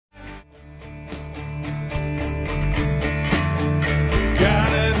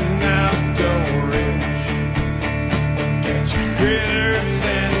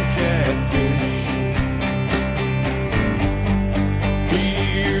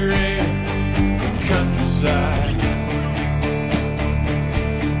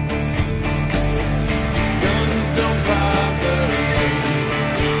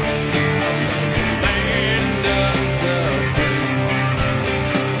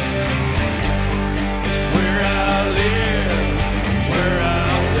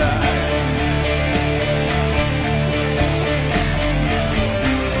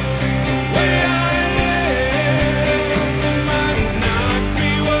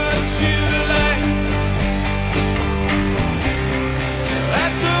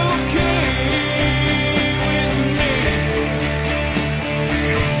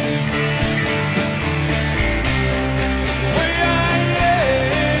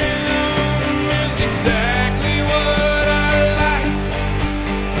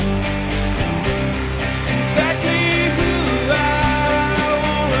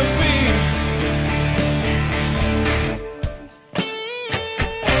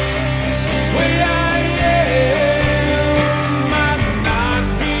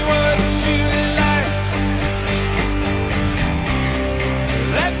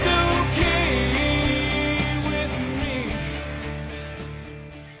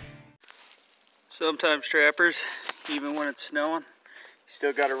Sometimes, trappers, even when it's snowing, you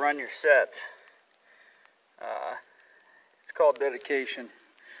still got to run your sets. It's called dedication.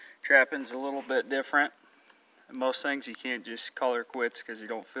 Trapping's a little bit different. Most things you can't just call her quits because you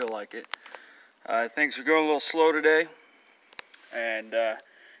don't feel like it. Things are going a little slow today, and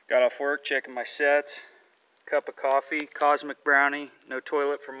got off work checking my sets. Cup of coffee, Cosmic Brownie, no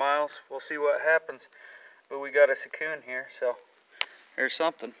toilet for miles. We'll see what happens, but we got us a coon here, so here's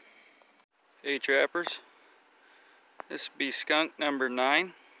something. Hey trappers, this would be skunk number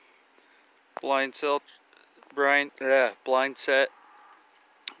 9, blind set,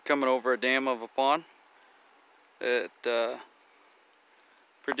 coming over a dam of a pond. It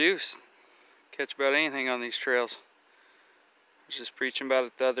produced. Catch about anything on these trails. I was just preaching about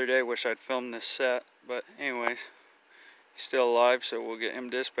it the other day. Wish I'd filmed this set, but anyways, he's still alive, so we'll get him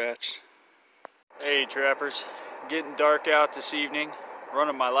dispatched. Hey trappers, getting dark out this evening.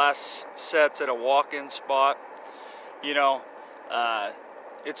 Running my last sets at a walk-in spot. You know,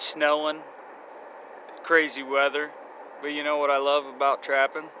 it's snowing, crazy weather, but you know what I love about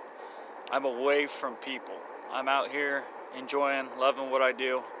trapping? I'm away from people. I'm out here enjoying, loving what I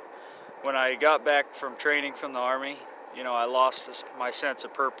do. When I got back from training from the Army, you know, I lost my sense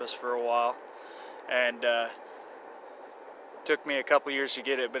of purpose for a while, and took me a couple years to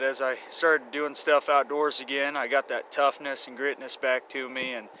get it, but as I started doing stuff outdoors again, I got that toughness and gritness back to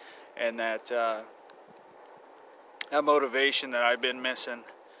me, and that motivation that I've been missing.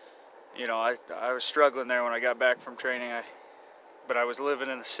 You know, I was struggling there when I got back from training, but I was living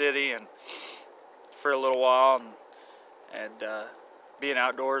in the city and for a little while, and being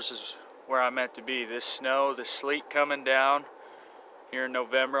outdoors is where I'm meant to be. This snow, this sleet coming down here in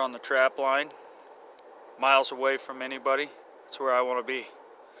November on the trap line, miles away from anybody. That's where I want to be.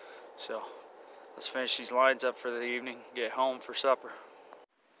 So let's finish these lines up for the evening, get home for supper.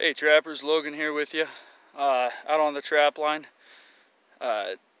 Hey trappers, Logan here with you, out on the trap line.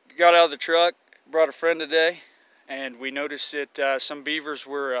 Got out of the truck, brought a friend today, and we noticed that some beavers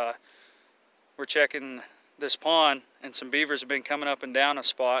were checking this pond, and some beavers have been coming up and down a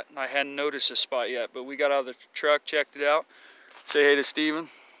spot. I hadn't noticed this spot yet, but we got out of the truck, checked it out. Say hey to Steven.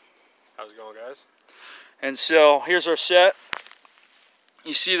 How's it going, guys? And so here's our set.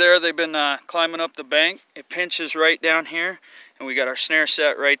 You see there, they've been climbing up the bank. It pinches right down here, and we got our snare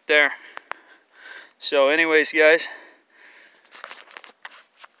set right there. So anyways, guys,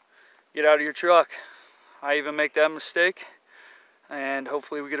 get out of your truck. I even make that mistake, and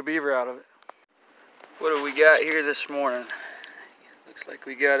hopefully we get a beaver out of it. What do we got here this morning? Looks like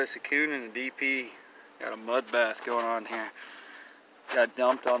we got us a coon and a DP. Got a mud bath going on here. Got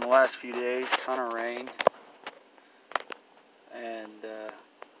dumped on the last few days, ton of rain. And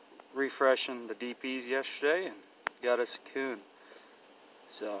refreshing the DPs yesterday, and got us a coon.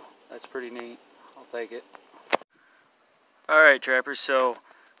 So that's pretty neat. I'll take it. Alright trappers, so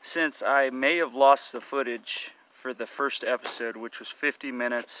since I may have lost the footage for the first episode, which was 50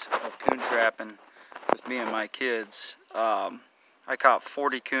 minutes of coon trapping with me and my kids, I caught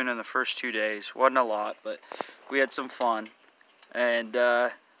 40 coon in the first 2 days. Wasn't a lot, but we had some fun. And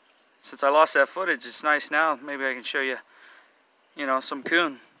since I lost that footage, it's nice now. Maybe I can show you, you know, some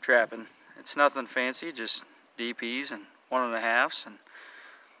coon trapping. It's nothing fancy, just DPs and 1.5s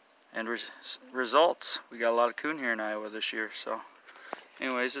and results. We got a lot of coon here in Iowa this year. So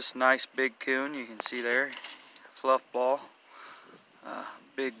anyways, this nice big coon you can see there, fluff ball,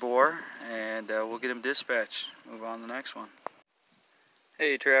 big boar, and we'll get him dispatched. Move on to the next one.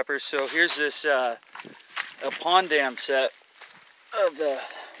 Hey trappers, so here's this a pond dam set of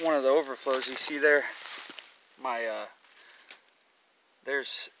one of the overflows. You see there, my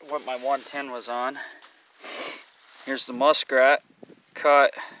there's what my 110 was on. Here's the muskrat caught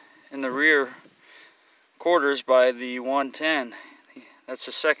in the rear quarters by the 110. That's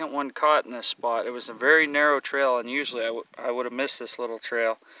the second one caught in this spot. It was a very narrow trail, and usually I would have missed this little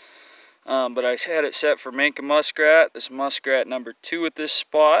trail. But I had it set for mink and muskrat. This muskrat number 2 at this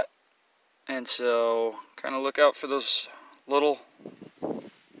spot. And so kind of look out for those little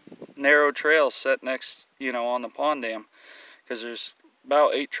narrow trails set next, you know, on the pond dam, because there's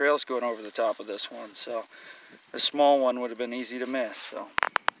about 8 trails going over the top of this one, so the small one would have been easy to miss. So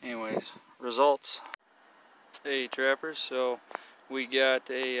anyways, results. Hey trappers, so we got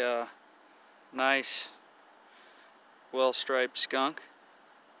a nice well-striped skunk,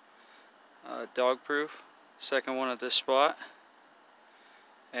 dog proof, second one at this spot,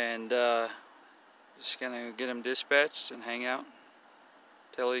 and just gonna get him dispatched and hang out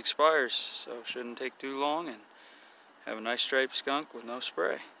till he expires, so shouldn't take too long, and have a nice striped skunk with no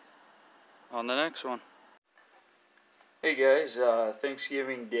spray. On the next one. Hey guys,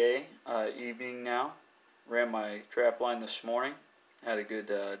 Thanksgiving Day evening now. Ran my trap line this morning. Had a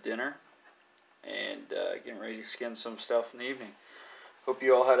good dinner and getting ready to skin some stuff in the evening. Hope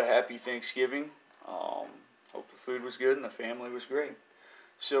you all had a happy Thanksgiving. Hope the food was good and the family was great.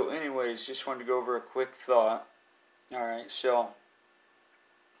 So anyways, just wanted to go over a quick thought. Alright, so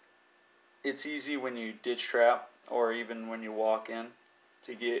it's easy when you ditch trap or even when you walk in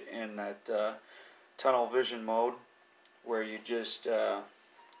to get in that tunnel vision mode where you just you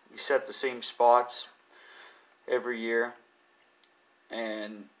set the same spots every year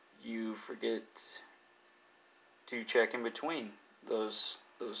and you forget to check in between those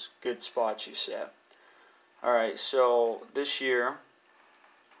good spots you set. Alright, so this year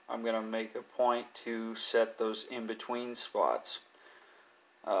I'm going to make a point to set those in-between spots.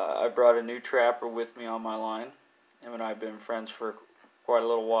 I brought a new trapper with me on my line. Him and I have been friends for quite a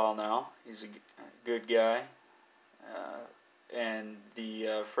little while now. He's a good guy. And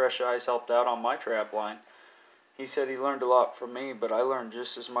the fresh eyes helped out on my trap line. He said he learned a lot from me, but I learned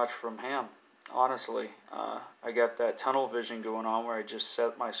just as much from him. Honestly, I got that tunnel vision going on where I just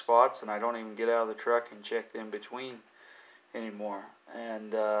set my spots and I don't even get out of the truck and check the in-between anymore.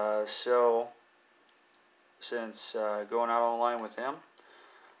 And so, since going out on the line with him,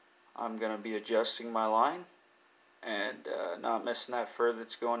 I'm going to be adjusting my line and not missing that fur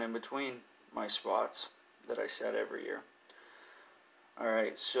that's going in between my spots that I set every year.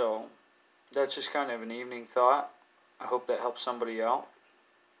 Alright, so that's just kind of an evening thought. I hope that helps somebody out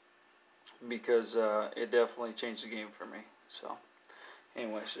because it definitely changed the game for me. So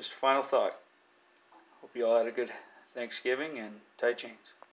anyways, just a final thought. Hope you all had a good Thanksgiving and tight chains.